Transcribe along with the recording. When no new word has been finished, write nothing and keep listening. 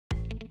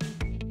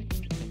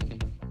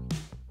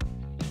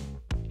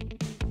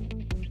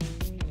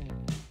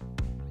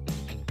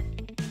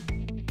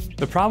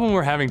The problem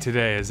we're having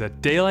today is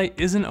that daylight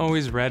isn't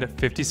always red at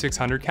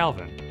 5600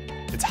 Kelvin.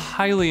 It's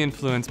highly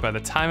influenced by the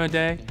time of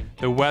day,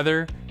 the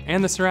weather,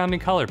 and the surrounding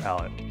color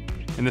palette.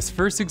 In this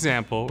first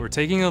example, we're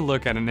taking a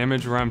look at an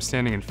image where I'm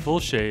standing in full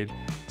shade,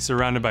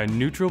 surrounded by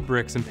neutral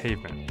bricks and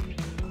pavement.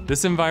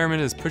 This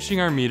environment is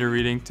pushing our meter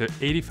reading to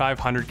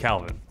 8500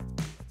 Kelvin.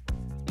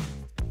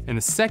 In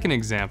the second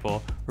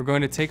example, we're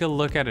going to take a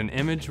look at an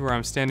image where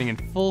I'm standing in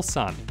full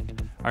sun.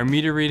 Our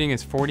meter reading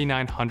is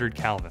 4900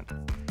 Kelvin.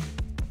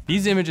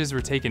 These images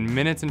were taken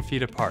minutes and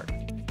feet apart.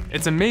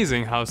 It's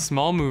amazing how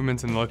small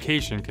movements in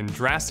location can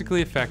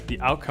drastically affect the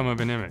outcome of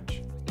an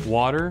image.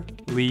 Water,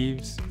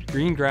 leaves,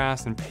 green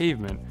grass, and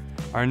pavement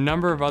are a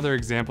number of other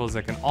examples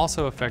that can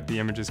also affect the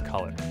image's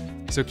color.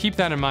 So keep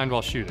that in mind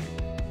while shooting.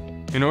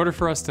 In order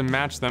for us to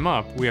match them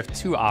up, we have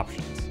two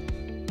options.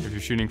 If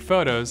you're shooting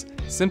photos,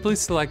 simply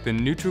select the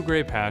neutral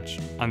gray patch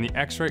on the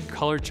X-Rite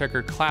Color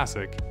Checker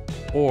Classic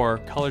or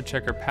Color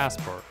Checker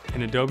Passport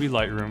in Adobe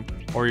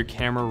Lightroom or your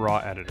Camera Raw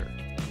editor.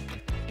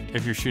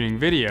 If you're shooting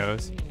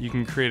videos, you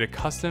can create a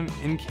custom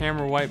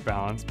in-camera white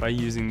balance by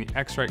using the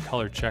X-Rite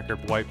Color Checker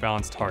white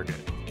balance target.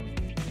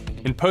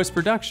 In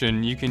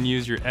post-production, you can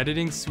use your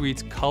editing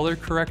suite's color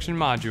correction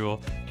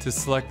module to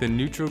select the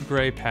neutral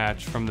gray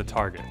patch from the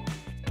target.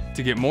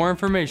 To get more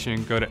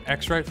information, go to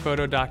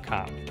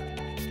xritephoto.com.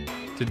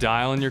 To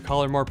dial in your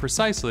color more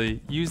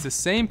precisely, use the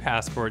same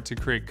passport to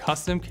create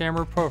custom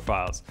camera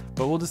profiles,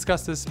 but we'll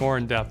discuss this more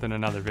in depth in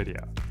another video.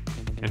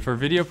 And for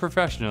video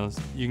professionals,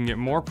 you can get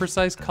more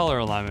precise color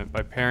alignment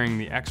by pairing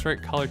the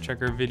X-Rite Color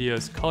Checker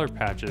video's color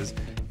patches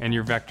and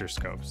your vector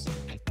scopes.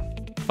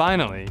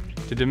 Finally,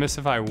 to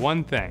demystify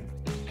one thing,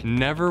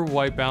 never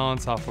white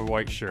balance off a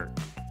white shirt.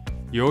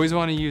 You always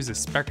want to use a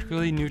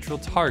spectrally neutral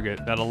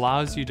target that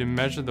allows you to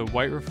measure the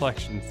white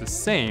reflections the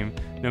same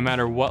no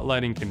matter what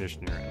lighting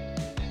condition you're in.